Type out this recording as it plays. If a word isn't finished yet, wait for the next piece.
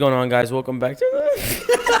What's going on, guys? Welcome back to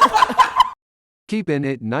the Keeping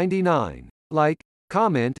it 99. Like,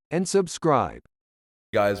 comment, and subscribe.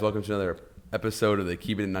 Guys, welcome to another episode of the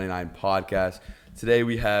Keep It 99 podcast. Today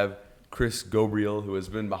we have Chris Ghobrial, who has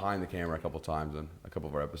been behind the camera a couple times on a couple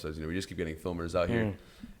of our episodes. We just keep getting filmers out here.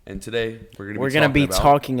 And today we're going to be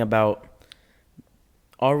talking about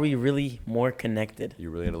are we really more connected? You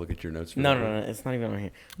really had to look at your notes. No, it's not even on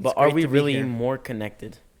here. But are we really more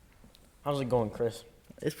connected? How's it going, Chris?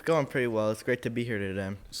 It's going pretty well. It's great to be here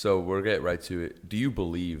today. So we'll get right to it. Do you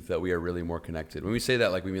believe that we are really more connected? When we say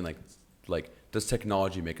that, we mean does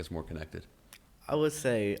technology make us more connected? I would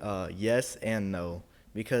say yes and no,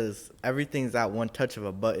 because everything's at one touch of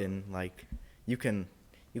a button. Like you can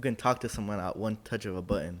talk to someone at one touch of a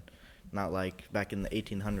button, not like back in the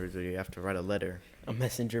 1800s where you have to write a letter. A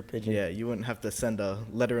messenger pigeon. Yeah, you wouldn't have to send a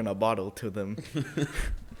letter in a bottle to them.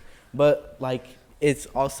 But it's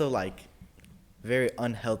also very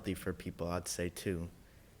unhealthy for people, I'd say too.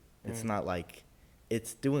 It's not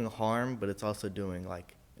it's doing harm, but it's also doing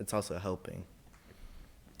it's also helping.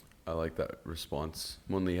 I like that response.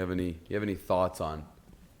 Monley, you have any thoughts on?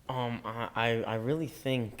 I really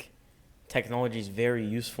think technology is very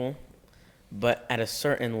useful, but at a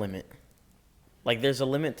certain limit. There's a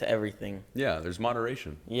limit to everything. Yeah, there's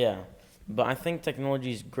moderation. Yeah, but I think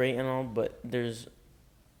technology is great and all, but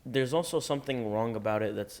there's also something wrong about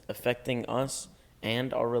it that's affecting us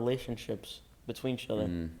and our relationships between each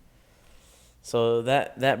other. So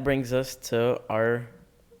that brings us to our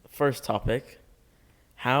first topic.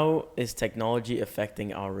 How is technology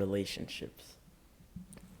affecting our relationships?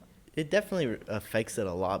 It definitely affects it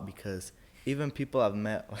a lot because even people I've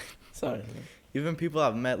met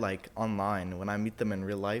online, when I meet them in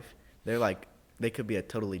real life, they could be a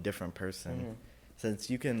totally different person.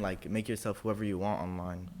 Since you can make yourself whoever you want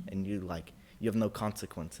online, and you have no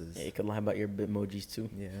consequences. Yeah, you can lie about your Bitmojis too.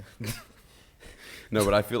 Yeah. No,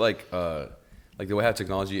 but I feel like the way how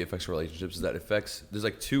technology affects relationships is that there's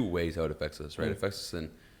two ways how it affects us, right? It affects us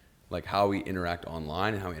in how we interact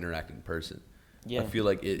online and how we interact in person. Yeah. I feel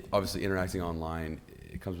like it obviously interacting online,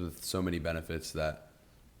 it comes with so many benefits that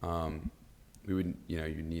we would you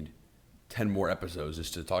need 10 more episodes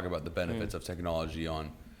just to talk about the benefits of technology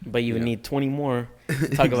on. But you would need 20 more to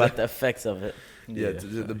talk about the effects of it. Yeah,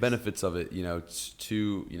 the benefits of it,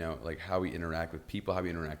 to how we interact with people, how we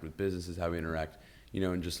interact with businesses, how we interact,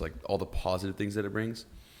 and just all the positive things that it brings.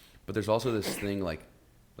 But there's also this thing like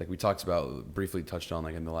we talked about, briefly touched on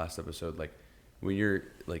in the last episode, when you're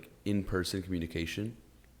in-person communication,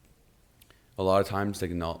 a lot of times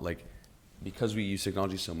because we use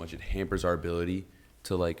technology so much, it hampers our ability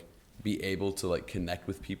to be able to connect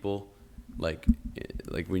with people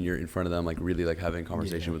when you're in front of them, really having a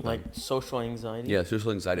conversation with them. Social anxiety. Yeah,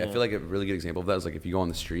 social anxiety. Yeah. I feel a really good example of that is if you go on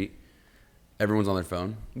the street, everyone's on their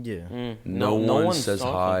phone. Yeah. No one says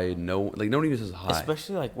hi. No one even says hi.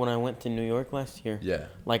 Especially when I went to New York last year. Yeah.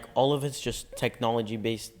 All of it's just technology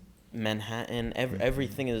based. Manhattan.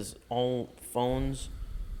 Everything is all phones,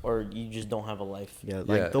 or you just don't have a life. Yeah.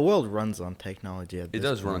 The world runs on technology. It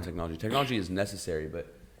does run on technology. Technology is necessary,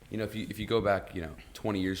 but if you go back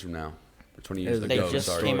 20 years from now. 20 years ago. They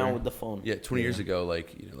just came out with the phone. Yeah, 20 years ago,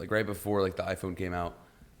 right before the iPhone came out,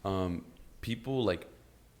 people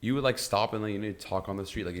you would stop and you need to talk on the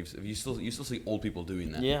street. If you still see old people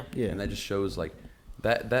doing that. Yeah. Yeah. And that just shows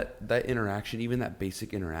that interaction, even that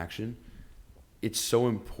basic interaction, it's so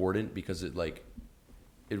important because it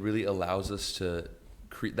really allows us to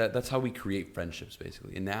create that's how we create friendships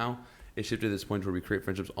basically. And now it's shifted to this point where we create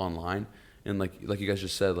friendships online, and like you guys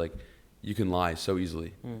just said, you can lie so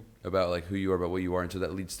easily about who you are, about what you are, and so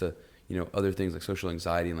that leads to other things like social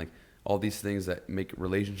anxiety and all these things that make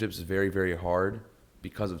relationships very, very hard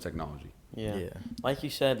because of technology. Yeah. Like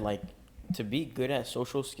you said, to be good at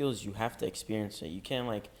social skills, you have to experience it. You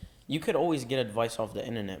can't you could always get advice off the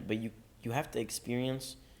internet, but you have to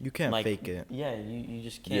experience. You can't fake it. Yeah, you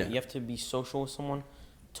just can't. Yeah. You have to be social with someone,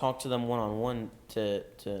 talk to them one-on-one to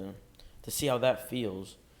see how that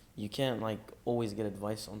feels. You can't always get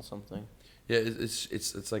advice on something. Yeah, it's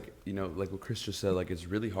what Chris just said. it's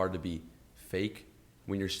really hard to be fake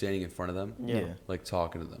when you're standing in front of them. Yeah.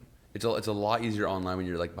 Talking to them. It's a lot easier online when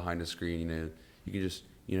you're behind a screen. You can just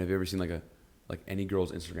have you ever seen any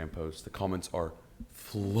girl's Instagram post? The comments are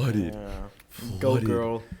flooded. Yeah. Go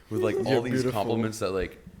girl. With all these beautiful. compliments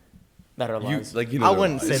that That are lies. I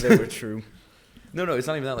wouldn't say they were true. No, it's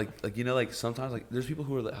not even that. Sometimes there's people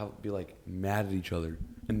who are be mad at each other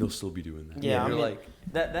and they'll still be doing that. Yeah, you're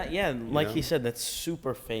that. Yeah, he said, that's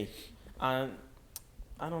super fake. I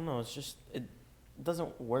don't know. It's just it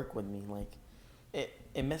doesn't work with me.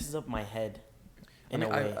 It messes up my head. in a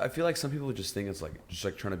way. I feel like some people just think it's like just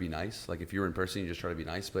like trying to be nice. Like if you're in person, you just try to be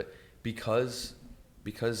nice. But because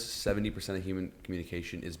 70% of human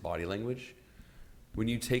communication is body language, when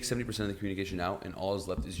you take 70% of the communication out and all is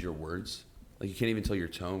left is your words, like you can't even tell your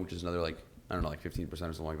tone, which is another like, I don't know, like 15% or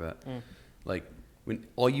something like that. Like when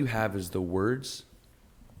all you have is the words,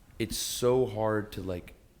 it's so hard to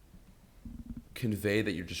like convey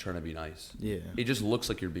that you're just trying to be nice. Yeah. It just looks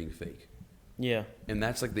like you're being fake. Yeah. And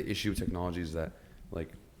that's like the issue with technology is that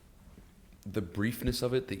like the briefness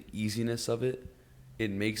of it, the easiness of it, it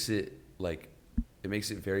makes it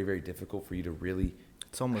very, very difficult for you to really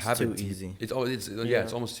It's almost have too easy. It's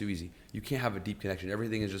almost too easy. You can't have a deep connection.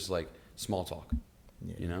 Everything is just like small talk.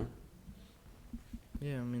 Yeah. You know?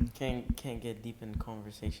 Yeah, I mean, Can't get deep in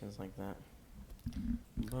conversations like that.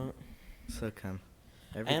 But so can.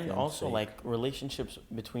 and also like relationships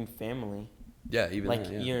between family. Yeah, even Like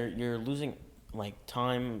that, yeah. you're losing like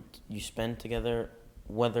time you spend together,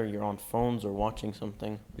 whether you're on phones or watching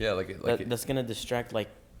something. Yeah, That's gonna distract like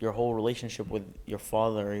your whole relationship with your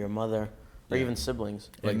father or your mother or Yeah. even siblings.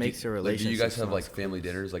 It makes your do relationship. you guys have like family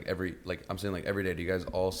dinners like every day? Do you guys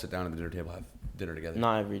all sit down at the dinner table, have dinner together?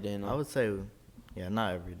 Not every day, no. I would say, yeah,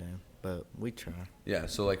 not every day, but we try. Yeah,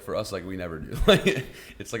 so like for us, like we never do. Like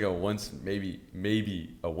it's like a once,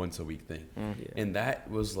 maybe a once a week thing. Mm. Yeah. And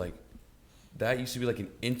that used to be like an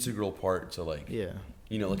integral part to like, Yeah.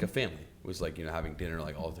 you know, like a family was like, you know, having dinner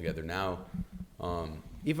like all together. Now,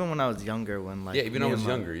 Even when I was younger, when like Yeah, even when I me was and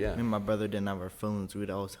my- younger, yeah. me and my brother didn't have our phones,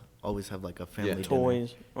 we'd always have like a family dinner.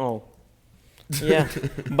 Toys. Oh. Yeah.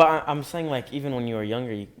 But I'm saying like even when you were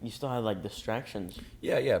younger, you still had like distractions.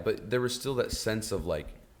 yeah, but there was still that sense of like,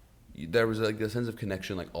 there was like the sense of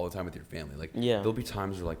connection like all the time with your family. Like Yeah. there'll be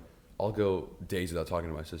times where like I'll go days without talking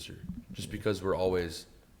to my sister just because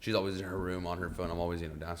she's always in her room on her phone. I'm always, you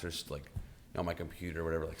know, downstairs like on my computer or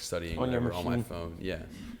whatever, like studying On your whatever on my machine. phone. Yeah.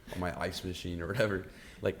 On my ice machine or whatever.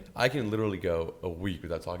 Like I can literally go a week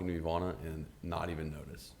without talking to Ivana and not even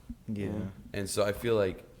notice. Yeah. And so I feel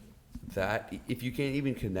like that if you can't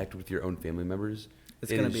even connect with your own family members,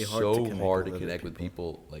 It's it gonna is be hard so to connect hard with to other connect with people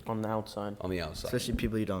like On the outside. on the outside. Especially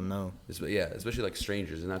people you don't know. Especially like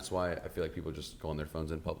strangers, and that's why I feel like people just go on their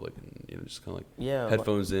phones in public and, you know, just kind of like Yeah.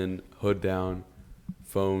 headphones in, hood down,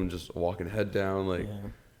 phone just walking head down, like Yeah.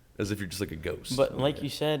 as if you're just like a ghost. But like you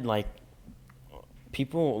said, like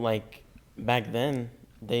people like back then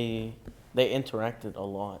they interacted a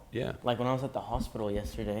lot. Yeah. Like when I was at the hospital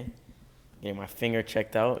yesterday, getting my finger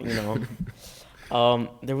checked out, you know,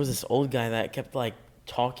 there was this old guy that kept like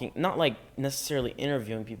talking, not like necessarily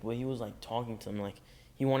interviewing people, but he was like talking to them, like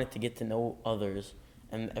he wanted to get to know others,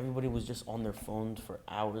 and everybody was just on their phones for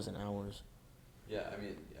hours and hours. Yeah, I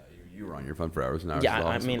mean, yeah, you were on your phone for hours and hours. Yeah, at the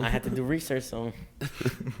I mean, hospital. I had to do research, so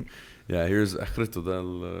Yeah, here's اخرته ده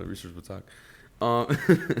الريسيرش بتاعك.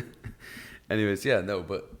 Anyways, yeah, no,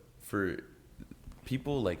 but for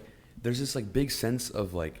people, like, there's this like big sense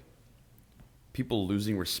of like people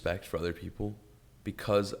losing respect for other people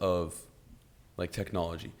because of like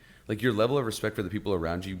technology. Like your level of respect for the people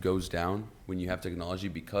around you goes down when you have technology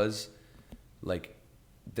because like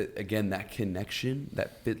again, that connection,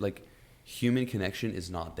 that bit like human connection is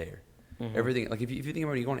not there. Mhm. Everything, like if you think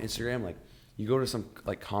about it, you go on Instagram, like you go to some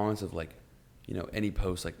like comments of like, you know, any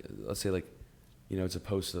post, like let's say like, you know, it's a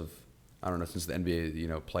post of, I don't know, since the NBA, you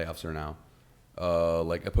know, playoffs are now,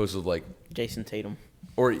 like a post of like, Jason Tatum.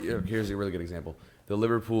 or here's a really good example. The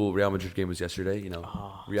Liverpool Real Madrid game was yesterday, you know,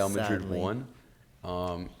 Real Madrid sadly. won.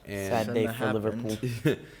 And Sad day Shouldn't for have Liverpool.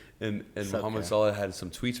 and It's Mohamed okay. Salah had some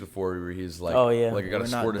tweets before where he's like, Oh, yeah. like I got We're a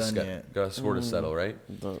not score to done yet. got a score to settle, right?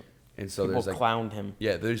 And so People there's like, clowned him.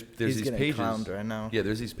 yeah, there's He's these getting pages. clowned right now. Yeah,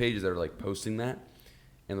 there's these pages that are like posting that,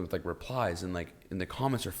 and with like replies, and like, and the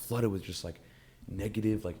comments are flooded with just like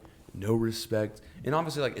negative, like no respect. And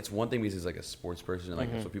obviously, like it's one thing because he's like a sports person, and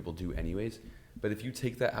like that's what people do anyways. But if you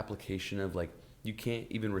take that application of like you can't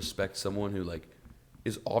even respect someone who like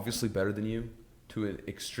is obviously better than you to an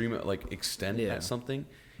extreme like extent Yeah. at something,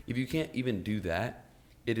 if you can't even do that,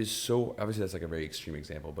 it is so obviously that's like a very extreme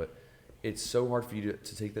example, but it's so hard for you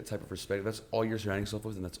to take that type of perspective. That's all you're surrounding yourself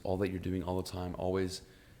with, and that's all that you're doing all the time. Always,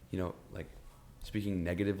 you know, like speaking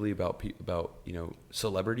negatively about about you know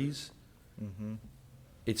celebrities. Mm-hmm.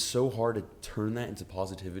 It's so hard to turn that into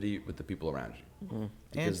positivity with the people around you, Mm-hmm.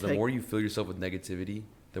 because the more you fill yourself with negativity,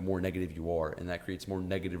 the more negative you are, and that creates more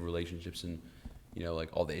negative relationships and you know like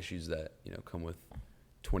all the issues that you know come with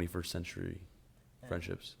 21st century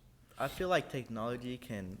friendships. I feel like technology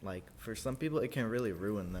can, like, for some people, it can really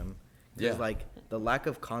ruin them. Yeah. Because, like, the lack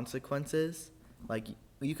of consequences, like,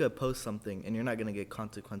 you could post something and you're not going to get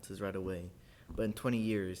consequences right away. But in 20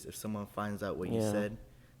 years, if someone finds out what you Yeah. said,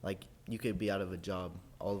 like, you could be out of a job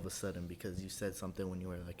all of a sudden because you said something when you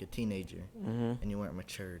were like a teenager and you weren't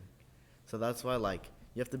matured. So that's why like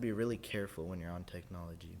you have to be really careful when you're on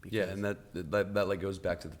technology. Because Yeah, and that like goes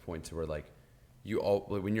back to the point to where like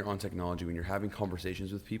when you're on technology, when you're having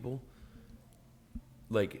conversations with people,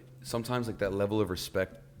 like sometimes like that level of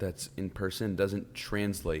respect that's in person doesn't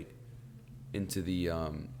translate into the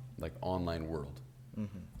like online world.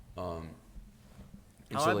 How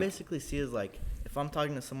I basically see it is like if I'm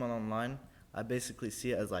talking to someone online, I basically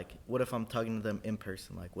see it as like, what if I'm talking to them in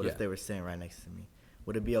person? Like, what if they were sitting right next to me?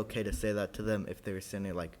 Would it be okay to say that to them if they were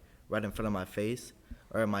sitting like right in front of my face,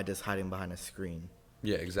 or am I just hiding behind a screen?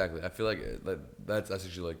 Yeah, exactly. I feel like that's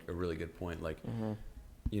actually like a really good point. Like,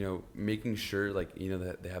 you know, making sure like you know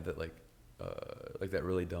that they have that like that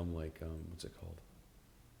really dumb like what's it called?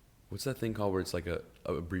 What's that thing called where it's like a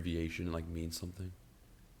abbreviation and like means something?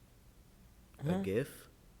 A GIF?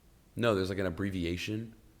 No, there's like an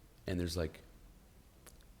abbreviation, and there's like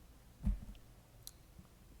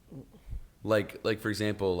for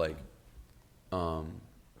example like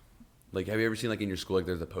have you ever seen like in your school like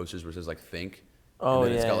there's the posters where it says like think? Oh, and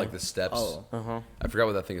then yeah. it's got like the steps. Uh-huh. I forgot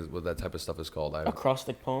what that thing is. What that type of stuff is called.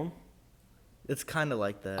 Acrostic poem? It's kind of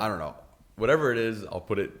like that. I don't know. Whatever it is, I'll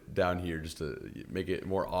put it down here just to make it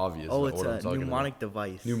more obvious. Oh, about it's what I'm a talking mnemonic about.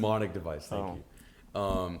 device. Mnemonic device. Thank you.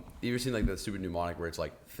 You ever seen like that stupid mnemonic where it's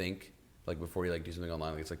like think, like before you like do something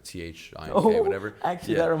online, like it's like THINK, whatever.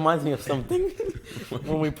 Actually, that reminds me of something.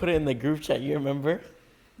 When we put it in the group chat, you remember?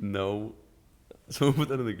 No. Someone put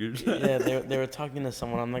that in the group chat? Yeah, they were talking to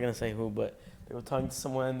someone. I'm not going to say who, but they were talking to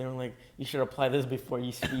someone, and they were like, you should apply this before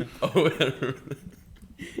you speak.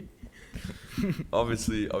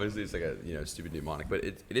 Obviously it's like a stupid mnemonic, but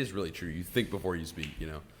it is really true. You think before you speak, you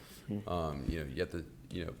have to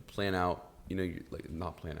plan out,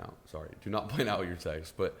 not plan out. Sorry, do not plan out your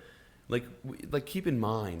text, but like keep in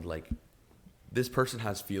mind like this person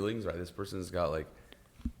has feelings, right? This person's got like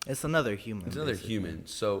it's another human. It's another human.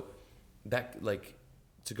 So that like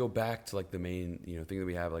to go back to like the main thing that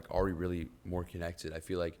we have, like are we really more connected? I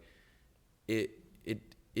feel like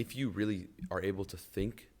if you really are able to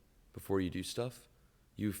think before you do stuff,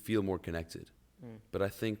 you feel more connected. But I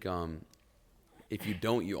think if you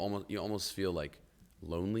don't, you almost feel like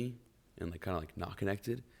lonely and like kind of like not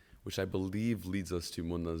connected, which I believe leads us to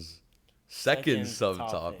Munna's second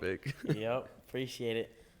subtopic. Yep, appreciate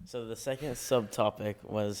it. So the second subtopic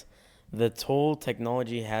was the toll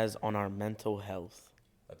technology has on our mental health.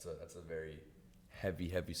 That's a very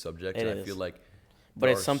heavy subject. It and is. I feel like, but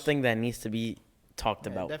it's something that needs to be talked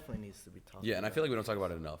about. It definitely needs to be talked about. Yeah, and I feel like we don't talk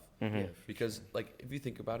about it enough. Yeah, Because like if you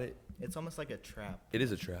think about it, it's almost like a trap. it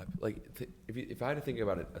is a trap. Like if I had to think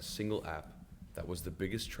about it, a single app that was the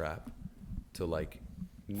biggest trap to like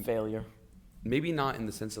Failure. maybe not in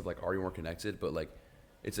the sense of like are you more connected, but like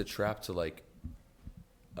it's a trap to like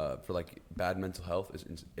for like bad mental health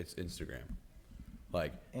it's Instagram.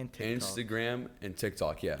 Like And TikTok. Instagram and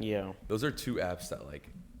TikTok, yeah. Yeah. Those are two apps that like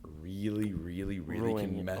really Ruin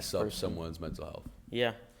can a mess up person. someone's mental health.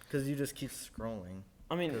 Yeah. Because you just keep scrolling.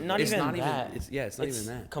 I mean, not It's even not even- that. it's not even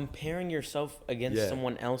that. Comparing yourself against Yeah.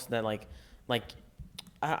 someone else that like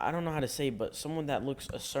I don't know how to say, but someone that looks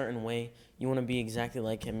a certain way, you want to be exactly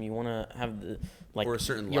like him. You want to have the like Or a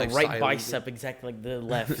certain your lifestyle right you bicep exactly like the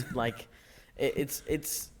left. Like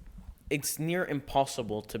it's near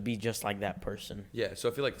impossible to be just like that person. Yeah, so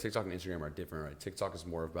I feel like TikTok and Instagram are different, right? TikTok is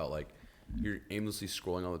more about like you're aimlessly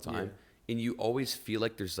scrolling all the time, and you always feel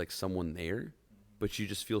like there's like someone there, but you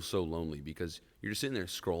just feel so lonely because you're just sitting there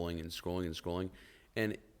scrolling and scrolling and scrolling.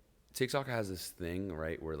 And TikTok has this thing,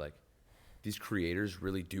 right, where like these creators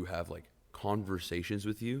really do have like conversations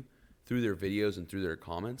with you through their videos and through their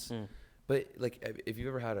comments. But like if you've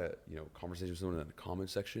ever had a conversation with someone in the comment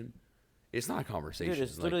section, it's not a conversation. Dude,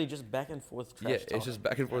 it's like, literally just back and forth trash talk. it's just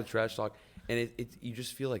back and forth trash talk, and it you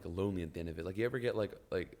just feel like lonely at the end of it. Like you ever get like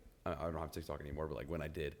I don't have TikTok anymore, but like when I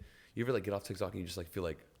did, you ever like get off TikTok and you just like feel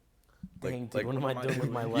like Dang, dude, what am I doing with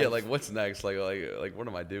my life? yeah, like what's next? Like what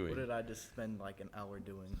am I doing? What did I just spend like an hour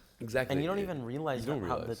doing? Exactly. And you don't even realize, you don't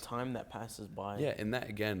how the realize. time that passes by. Yeah, and that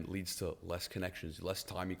again leads to less connections. Less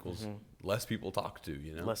time equals less people talk to.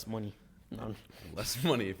 You know, Less money. No. less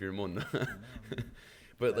money if you're Mun.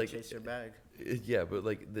 But like chase your bag. Yeah, but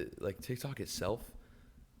like TikTok itself,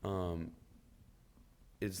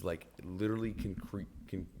 is like literally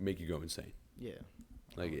can make you go insane. Yeah.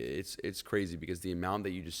 Like it's crazy because the amount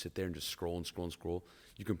that you just sit there and just scroll and scroll and scroll,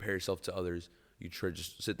 you compare yourself to others. You try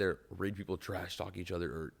just sit there, read people trash talk each other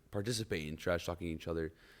or participate in trash talking each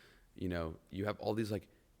other. You know, you have all these like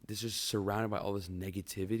this just surrounded by all this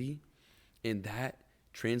negativity, and that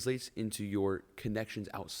translates into your connections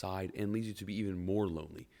outside and leads you to be even more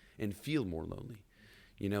lonely and feel more lonely.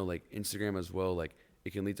 You know, like Instagram as well, like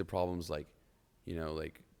it can lead to problems like, you know,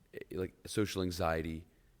 like social anxiety,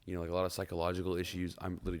 you know, like a lot of psychological issues.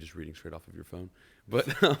 I'm literally just reading straight off of your phone, but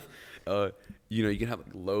you know, you can have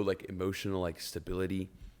like low like emotional like stability,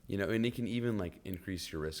 you know, and it can even like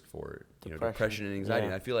increase your risk for, you know, depression and anxiety.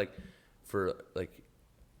 Yeah. And I feel like for like,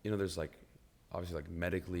 you know, there's like obviously like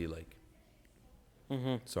medically like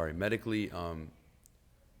medically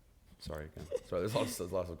sorry again, sorry, there's lots of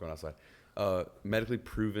stuff going outside. Medically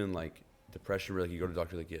proven like depression where like you go to the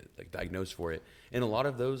doctor, like get like diagnosed for it, and a lot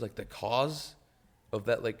of those like the cause of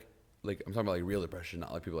that like I'm talking about like real depression,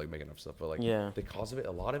 not like people like making up stuff, but like the cause of it,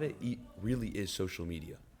 a lot of it really is social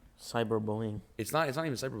media, Cyberbullying. it's not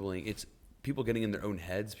even cyberbullying, it's people getting in their own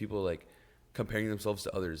heads, people like comparing themselves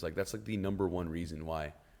to others, like that's like the number one reason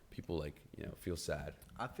why people like, you know, feel sad.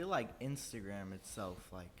 I feel like Instagram itself,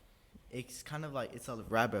 like, it's kind of like it's a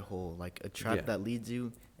rabbit hole, like a trap that leads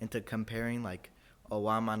you into comparing, like, oh,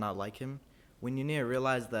 why am I not like him? When you need to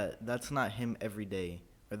realize that that's not him every day,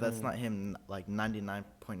 or that's not him like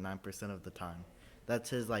 99.9% of the time. That's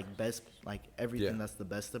his like best, like everything that's the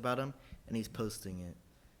best about him, and he's posting it.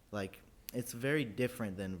 Like, it's very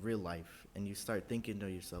different than real life, and you start thinking to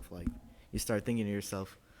yourself,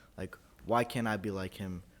 like, why can't I be like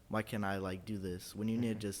him? Why can't I like do this? When you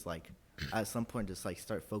need to just like at some point just like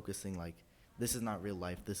start focusing, like, this is not real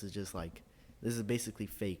life, this is just like, this is basically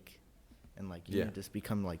fake, and like you need to just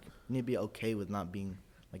become like, you need to be okay with not being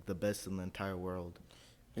like the best in the entire world,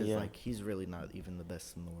 because like he's really not even the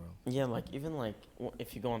best in the world. Yeah, like even like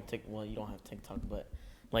if you go on TikTok, well, you don't have TikTok, but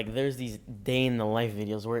like there's these day in the life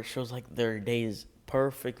videos where it shows like their day is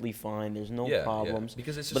perfectly fine, there's no problems,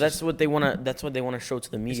 because it's just, but that's what they want to show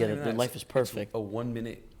to the media, that their life is perfect. It's a 1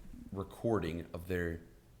 minute recording of their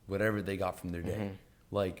whatever they got from their day.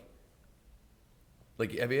 Like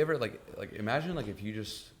have you ever like imagine like if you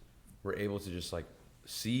just were able to just like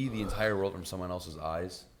see the entire world from someone else's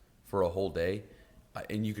eyes for a whole day,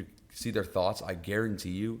 and you could see their thoughts. I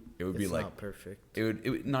guarantee you it would be like not perfect. It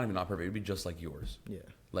would not even not perfect, it would be just like yours.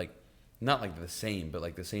 Like not like the same, but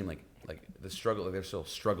like the same, like the struggle, like there's still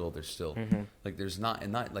struggle, there's still like there's not,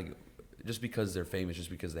 and not like just because they're famous, just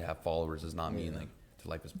because they have followers does not mean like their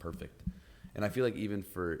life is perfect. And I feel like even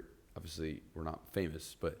for, obviously we're not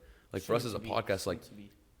famous, but like for us as a podcast, like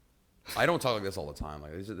I don't talk like this all the time.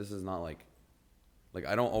 Like this is not like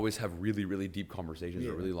I don't always have really, really deep conversations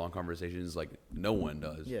or really long conversations. Like no one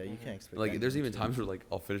does. Yeah, you can't expect. Like there's even times where like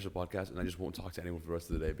I'll finish a podcast and I just won't talk to anyone for the rest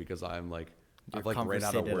of the day because I'm like, I've like ran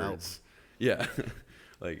out of words. Yeah.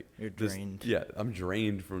 Like you're drained. I'm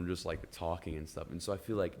drained from just like talking and stuff. And so I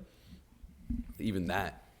feel like even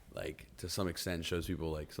that, like to some extent, shows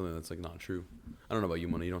people like something that's like not true. I don't know about you,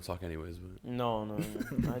 Mona. You don't talk anyways, but No,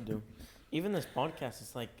 I do. Even this podcast,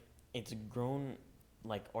 it's like it's grown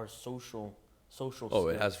like our social. Oh,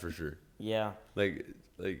 it has for sure. Yeah. Like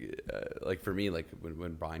for me, like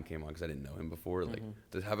when Brian came on, because I didn't know him before, like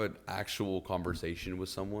to have an actual conversation with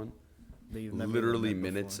someone, literally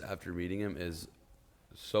minutes after meeting him, is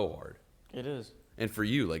so hard. It is. And for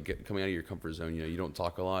you, like coming out of your comfort zone, you know, you don't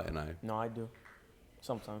talk a lot, and No, I do.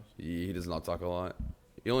 Sometimes. He does not talk a lot.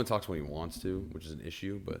 He only talks when he wants to, which is an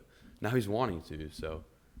issue. But now he's wanting to, so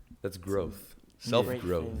that's growth,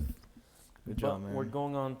 self-growth. Good job, man. We're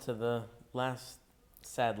going on to the last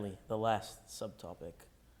subtopic.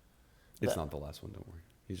 It's not the last one, don't worry.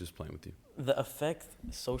 He's just playing with you. The effect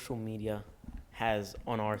social media has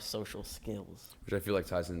on our social skills. Which I feel like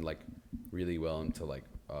ties in like really well into like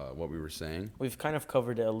what we were saying. We've kind of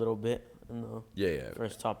covered it a little bit in the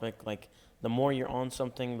first topic. Like the more you're on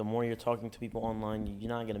something, the more you're talking to people online, you're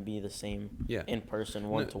not going to be the same in person,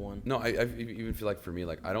 one-to-one. No, I even feel like for me,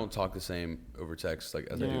 like I don't talk the same over text like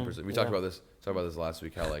as I do in person. We talked about this last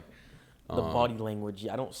week, how like the body language.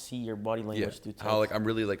 I don't see your body language through text. How like I'm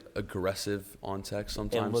really like aggressive on text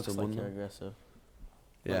sometimes. It looks like you're aggressive.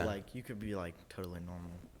 Yeah. But like you could be like totally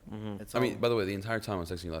normal. I mean, by the way, the entire time I was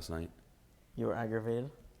texting you last night. You were aggravated?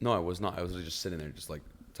 No, I was not. I was just sitting there, just like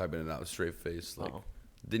typing it out with straight face, like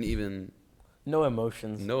didn't even. No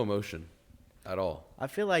emotions. No emotion, at all. I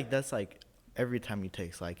feel like that's like every time you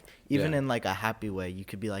text, like even in like a happy way, you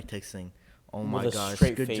could be like texting, "Oh my gosh,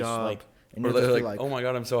 good face, job." Like, and you're like, "Oh my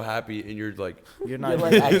god, I'm so happy," and you're like, you're not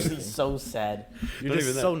like actually so sad. You're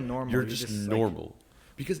just so normal. You're just normal.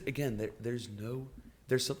 Like, because again, there's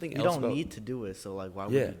something else. You don't need to do it, so like, why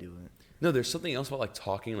would you do it? No, there's something else about like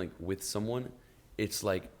talking like with someone. It's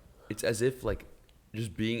like it's as if like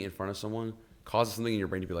just being in front of someone causes something in your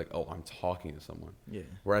brain to be like, oh, I'm talking to someone. Yeah.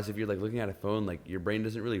 Whereas if you're like looking at a phone, like your brain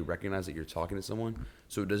doesn't really recognize that you're talking to someone,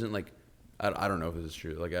 so it doesn't like. I don't know if this is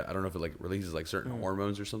true. Like I don't know if it like releases like certain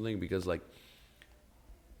hormones or something, because like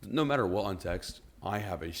no matter what on text, I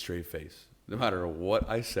have a straight face. No matter what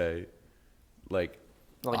I say, like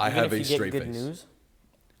I even have if a you get straight good face. news.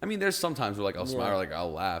 I mean, there's sometimes where like I'll smile Yeah. or like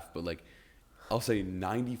I'll laugh, but like I'll say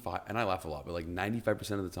 95, and I laugh a lot, but like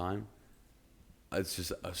 95% of the time, it's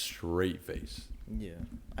just a straight face. Yeah,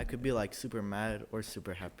 I could be like super mad or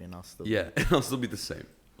super happy, and I'll still Yeah, and I'll still be the same.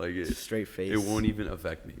 Like straight face. It won't even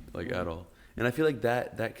affect me like at all. And I feel like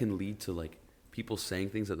that can lead to like people saying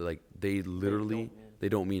things that like they literally they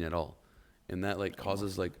don't mean at all, and that like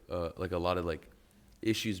causes like a lot of like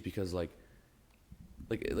issues because like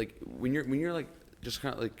when you're like just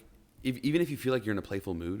kind of like even if you feel like you're in a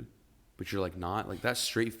playful mood, but you're like not like that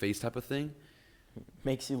straight face type of thing.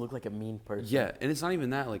 Makes you look like a mean person. Yeah, and it's not even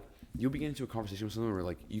that. Like you'll be getting into a conversation with someone where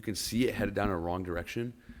like you can see it headed down a wrong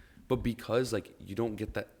direction, but because like you don't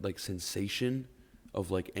get that like sensation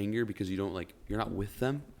of like anger because you don't like you're not with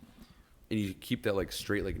them, and you keep that like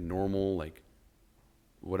straight like normal like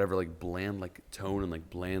whatever like bland like tone and like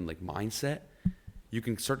bland like mindset, you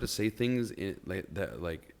can start to say things in like that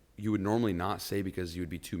like you would normally not say because you would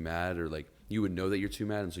be too mad or like you would know that you're too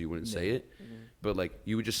mad and so you wouldn't say it. But like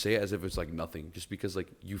you would just say it as if it's like nothing, just because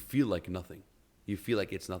like you feel like nothing, you feel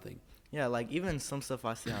like it's nothing. Yeah, like even some stuff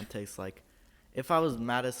I see on text, like if I was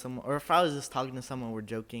mad at someone or if I was just talking to someone, we're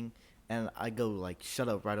joking, and I go like shut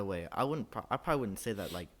up right away, I probably wouldn't say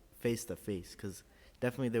that like face to face, because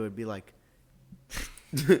definitely they would be like,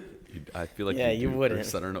 I feel like Yeah, you do, wouldn't.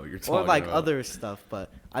 Chris, I don't know what you're talking or like about. other stuff,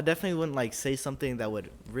 but I definitely wouldn't like say something that would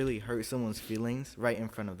really hurt someone's feelings right in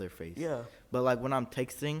front of their face. Yeah. But like when I'm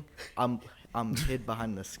texting, I'm hid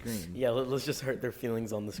behind the screen. Yeah, let's just hurt their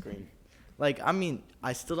feelings on the screen. Like, I mean,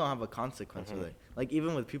 I still don't have a consequence with it. Like,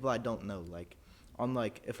 even with people I don't know, like, on,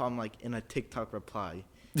 like, if I'm, like, in a TikTok reply,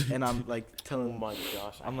 and I'm, like, telling, Oh my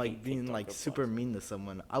gosh, I I'm, like, hate being, TikTok like, replies. super mean to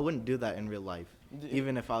someone. I wouldn't do that in real life,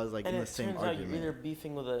 even if I was, like, And in the it same turns out argument. you're either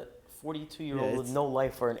beefing with a 42-year-old Yeah, with it's- no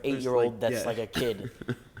life or an there's, 8-year-old like, that's yeah. like a kid.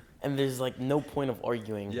 And there's, like, no point of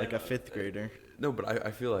arguing. Yeah. Like a fifth grader. No, but I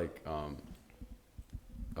feel like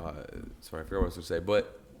sorry, I forgot what I was gonna say.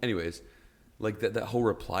 But anyways, like that whole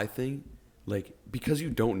reply thing, like because you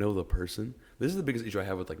don't know the person, this is the biggest issue I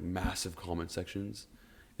have with like massive comment sections,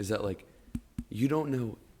 is that like you don't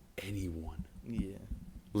know anyone. Yeah.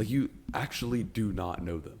 Like you actually do not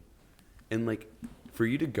know them, and like for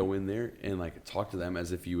you to go in there and like talk to them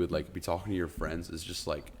as if you would like be talking to your friends is just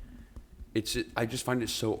like I just find it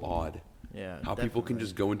so odd. Yeah. How people can definitely.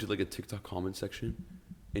 just go into like a TikTok comment section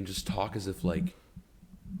and just talk as if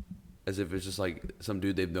it's just like some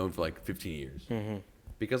dude they've known for like 15 years. Mm-hmm.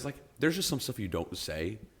 Because like there's just some stuff you don't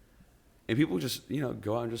say, and people just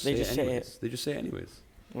go out and just They say just it say anyways. it. They just say it anyways.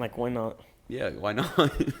 Like, why not? Yeah, why not?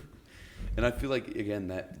 And I feel like again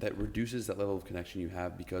that reduces that level of connection you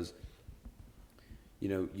have, because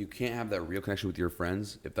you can't have that real connection with your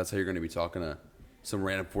friends if that's how you're going to be talking to some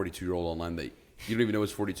random 42-year-old online that you don't even know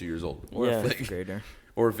is 42 years old. Or Yeah. a fifth grader.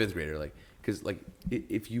 Or a fifth grader, like, because like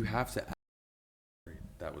if you have to,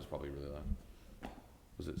 that was probably really loud.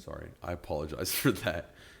 Was it? Sorry, I apologize for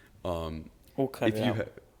that. We'll cut if it you out.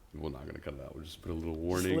 we're not gonna cut it out. We'll just put a little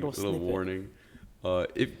warning. little snippet. Warning.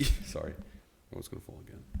 Sorry, oh, it's gonna fall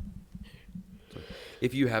again. Sorry.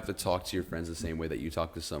 If you have to talk to your friends the same way that you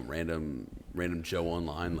talk to some random Joe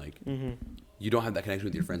online, like you don't have that connection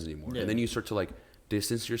with your friends anymore, Yeah. and then you start to like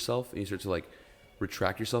distance yourself and you start to like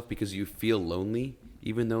retract yourself because you feel lonely,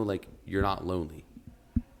 even though like you're not lonely,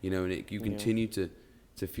 and you continue to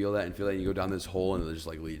feel that and you go down this hole, and it just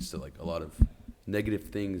like leads to like a lot of negative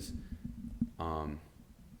things.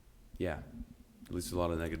 It leads to a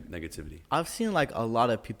lot of negativity. I've seen like a lot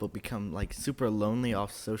of people become like super lonely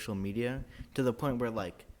off social media, to the point where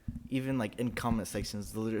like even like in comment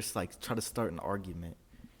sections they'll just like try to start an argument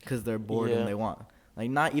because they're bored Yeah. and they want, like,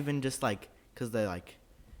 not even just like because they like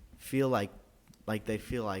feel like they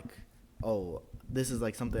feel like, oh, this is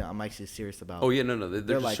like something I'm actually serious about. Oh yeah, no, they're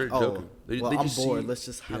just like, straight oh, joking. well, They I'm just bored. see- Let's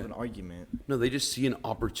just have yeah. an argument. No, they just see an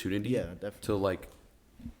opportunity Yeah, definitely. to like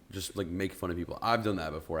just like make fun of people. I've done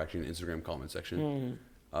that before, actually, in the Instagram comment section.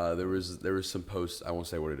 There was some posts, I won't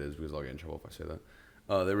say what it is because I'll get in trouble if I say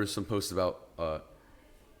that. There was some posts about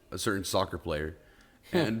a certain soccer player,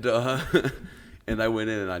 and and I went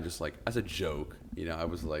in and I just like, as a joke, I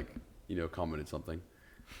was like, commented something,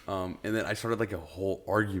 and then I started like a whole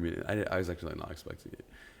argument. I was actually not expecting it,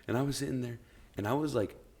 and I was sitting there and I was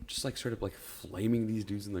like, just like straight up like flaming these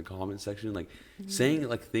dudes in the comment section, like saying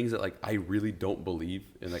like things that like I really don't believe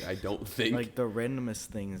and like I don't think, Like the randomest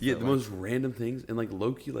things. yeah, that, the like, most random things, and like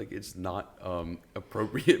low-key, like it's not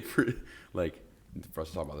appropriate for us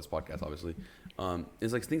to talk about this podcast, obviously.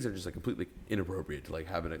 It's like things that are just like completely inappropriate to like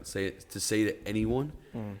have it say to anyone.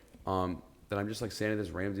 that I'm just like saying to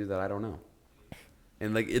this random dude that I don't know.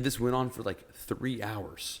 And like this went on for like 3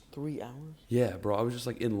 hours. 3 hours? Yeah, bro. I was just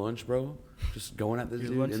like in lunch, bro, just going at this Your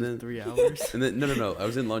dude. lunch And is then 3 hours. and then no. I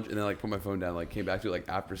was in lunch and then like put my phone down, like came back to it like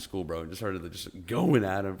after school, bro, and just started like, just going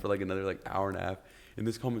at him for like another like hour and a half. And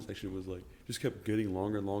this comment section was like just kept getting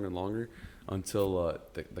longer and longer and longer until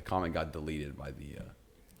the comment got deleted by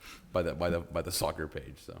the soccer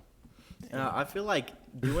page. So I feel like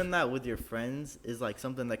doing that with your friends is like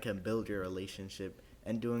something that can build your relationship,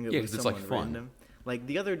 and doing it Yeah, with 'cause it's, someone like, fun. random. Like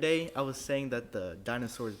the other day, I was saying that the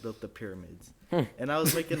dinosaurs built the pyramids, and I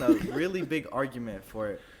was making a really big argument for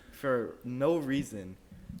it for no reason,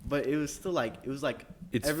 but it was still like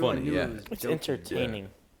It's everyone funny, knew yeah. it was It's joking. entertaining.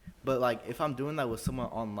 But like if I'm doing that with someone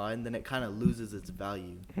online, then it kind of loses its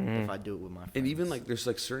value if I do it with my friends. and even like there's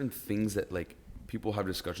like certain things that like people have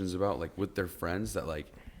discussions about like with their friends that like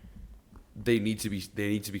they need to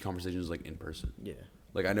be conversations like in person. yeah.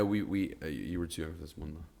 Like I know we you were too young for this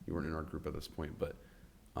one though. You weren't in our group at this point, but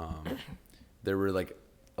there were like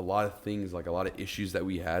a lot of things, like a lot of issues that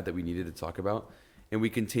we had that we needed to talk about, and we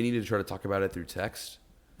continued to try to talk about it through text,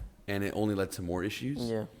 and it only led to more issues.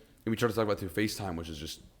 Yeah. And we tried to talk about it through FaceTime, which is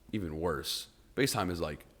just even worse. FaceTime is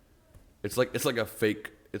like it's like a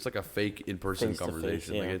fake in-person Face to face,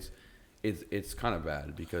 conversation. yeah. Like it's kind of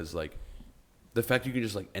bad because like the fact you can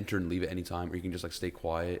just like enter and leave at any time, or you can just like stay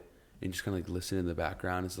quiet and just kind of like listen in the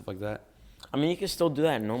background and stuff like that. I mean, you can still do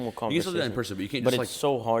that in normal conversation. You can still do that in person, but you can't But just it's like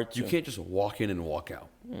so hard to. you can't just walk in and walk out.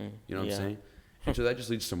 You know what yeah. I'm saying? And so that just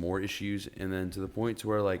leads to more issues, and then to the point to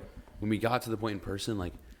where like when we got to the point in person,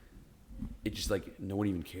 like it just like no one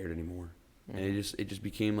even cared anymore, and it just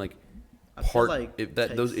became like I feel part like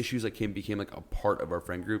those text- issues like became like a part of our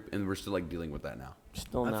friend group, and we're still like dealing with that now.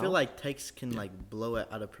 Still I now. feel like text can like blow it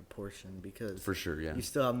out of proportion because For sure, yeah. you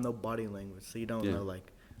still have no body language, so you don't Yeah. know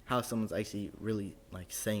like how someone's actually really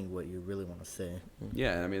like saying what you really want to say.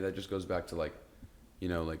 Yeah, and I mean that just goes back to like, you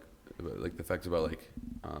know, like the fact about like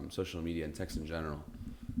social media and text in general,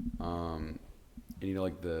 and you know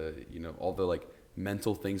like all the like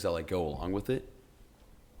mental things that like go along with it.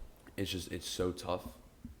 It's so tough,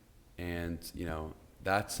 and you know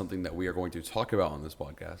that's something that we are going to talk about on this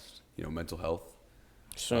podcast. You know, mental health.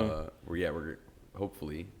 Soon. We're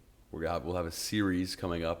hopefully we'll have a series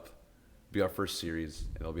coming up. Be our first series.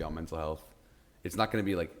 It'll be on mental health. It's not going to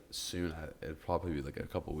be like soon. It'll probably be like a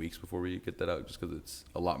couple weeks before we get that out, just because it's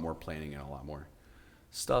a lot more planning and a lot more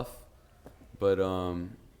stuff. But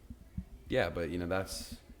yeah. But you know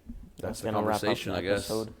that's the gonna wrap up conversation, the I guess.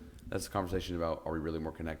 episode. That's the conversation about are we really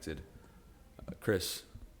more connected? Chris,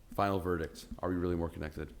 final verdict. Are we really more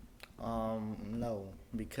connected? No,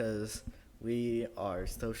 because we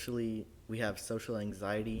have social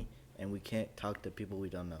anxiety and we can't talk to people we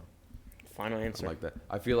don't know. Final answer. I like that.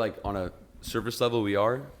 I feel like on a surface level we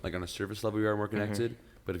are more connected.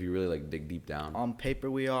 But if you really like dig deep down, On paper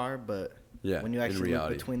we are, but Yeah, when you in actually look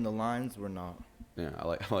reality. between the lines, we're not. yeah, I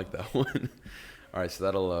like that one. All right, so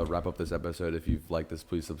that'll wrap up this episode. If you've liked this,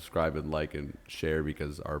 please subscribe and like and share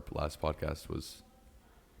because our last podcast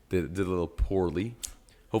did a little poorly.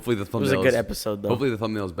 Hopefully the it thumbnail was a good episode, though. Hopefully the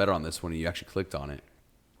thumbnail is better on this one and you actually clicked on it.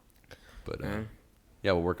 But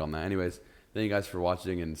yeah, we'll work on that. Anyways, thank you guys for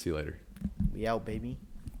watching and see you later. We out, baby.